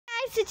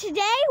so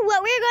today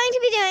what we're going to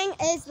be doing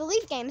is the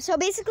leaf game. So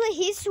basically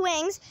he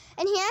swings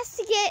and he has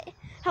to get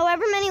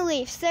however many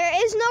leaves. There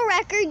is no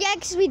record yet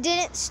because we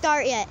didn't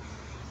start yet.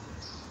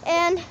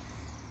 And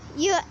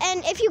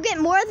if you get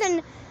more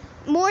than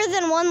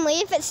one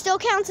leaf, it still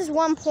counts as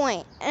 1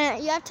 point.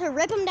 And you have to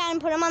rip them down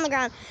and put them on the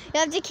ground. You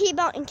have to keep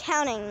out and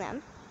counting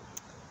them.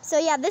 So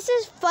yeah, this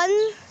is fun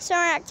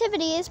summer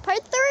activities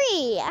part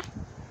 3.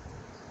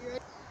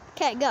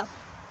 Okay, go.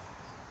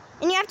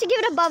 And you have to give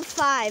it above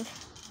 5.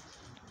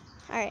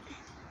 All right.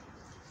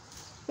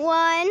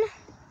 1,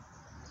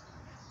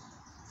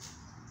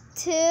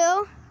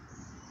 2,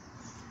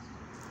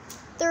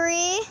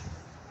 3,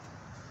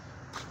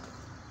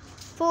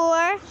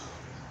 4,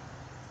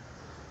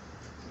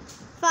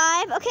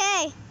 5.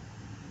 Okay.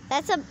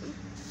 That's a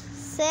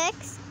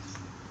 6,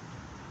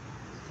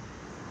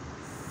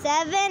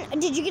 7.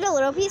 Did you get a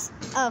little piece?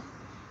 Oh.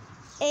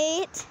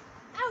 8.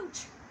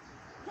 Ouch.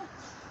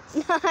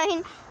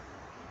 9.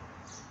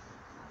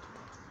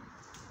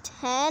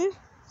 10.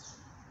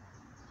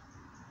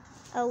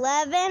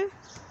 11.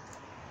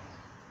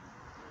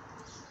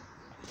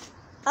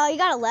 Oh, you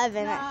got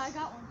 11. Nah, I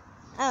got one.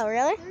 Oh,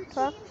 really? 13.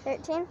 12,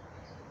 13?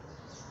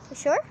 You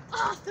sure?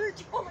 Ah,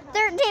 13. Oh my God.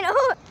 13.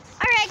 Oh.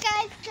 All right,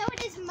 guys. So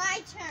it is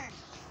my turn.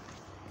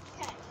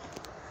 Okay.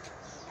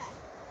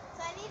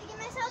 So I need to get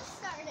myself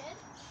started.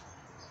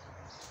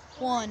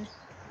 1,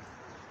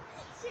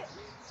 2,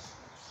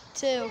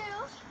 2,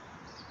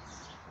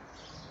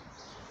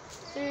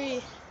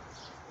 3,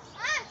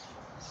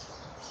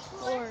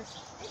 4,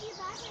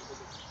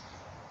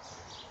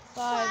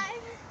 5,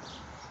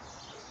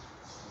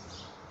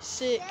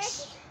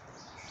 6,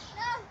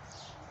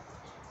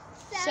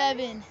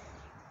 7.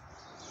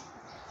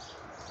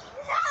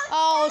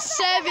 Oh,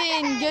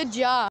 7. Good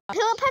job.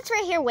 Pillow Pet's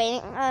right here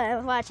waiting,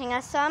 watching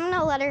us. So I'm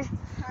gonna let her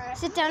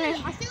sit down. I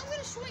think I'm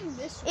gonna swing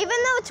this way. Even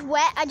though it's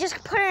wet, I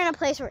just put her in a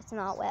place where it's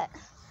not wet.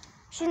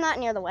 She's not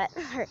near the wet.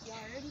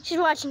 She's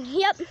watching.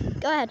 Yep.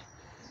 Go ahead.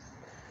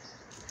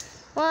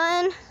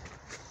 1,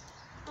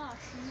 Oh,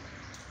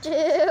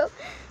 2,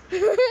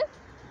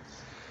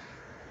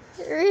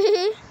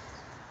 3,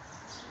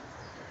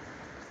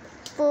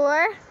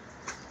 4.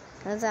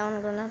 How's that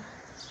one going on?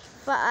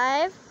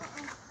 5,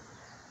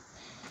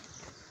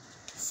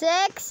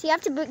 6. You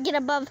have to get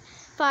above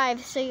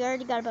 5, so you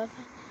already got above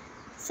 5.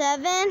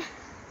 7.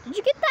 Did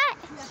you get that?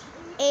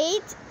 yeah.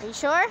 8. Are you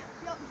sure?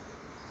 Yep.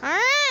 All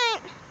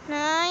right.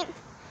 9.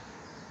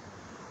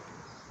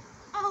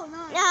 Oh,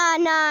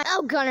 9. 9.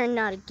 Oh, Gunner,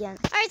 not again.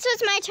 All right, so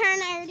it's my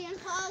turn. I already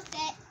unpaused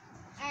it.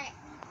 All right.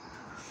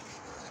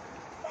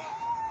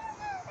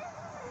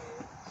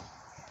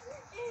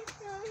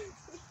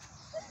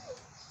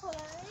 Hold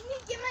on, let me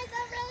get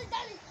myself really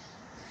done.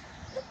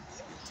 You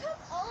took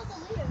all the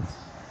leaves.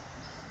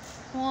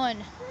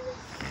 1,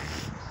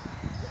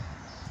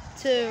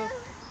 2,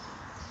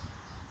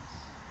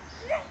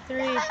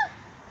 3,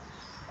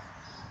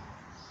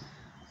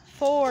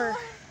 4.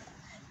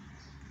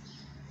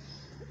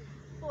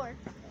 4.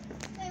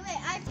 Wait,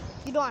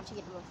 you don't have to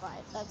get above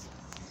 5. That's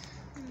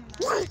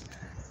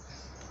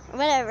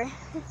whatever.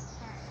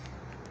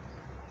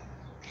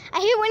 I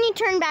hate when you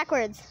turn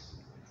backwards.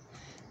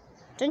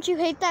 Don't you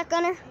hate that,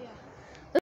 Gunner? Yeah.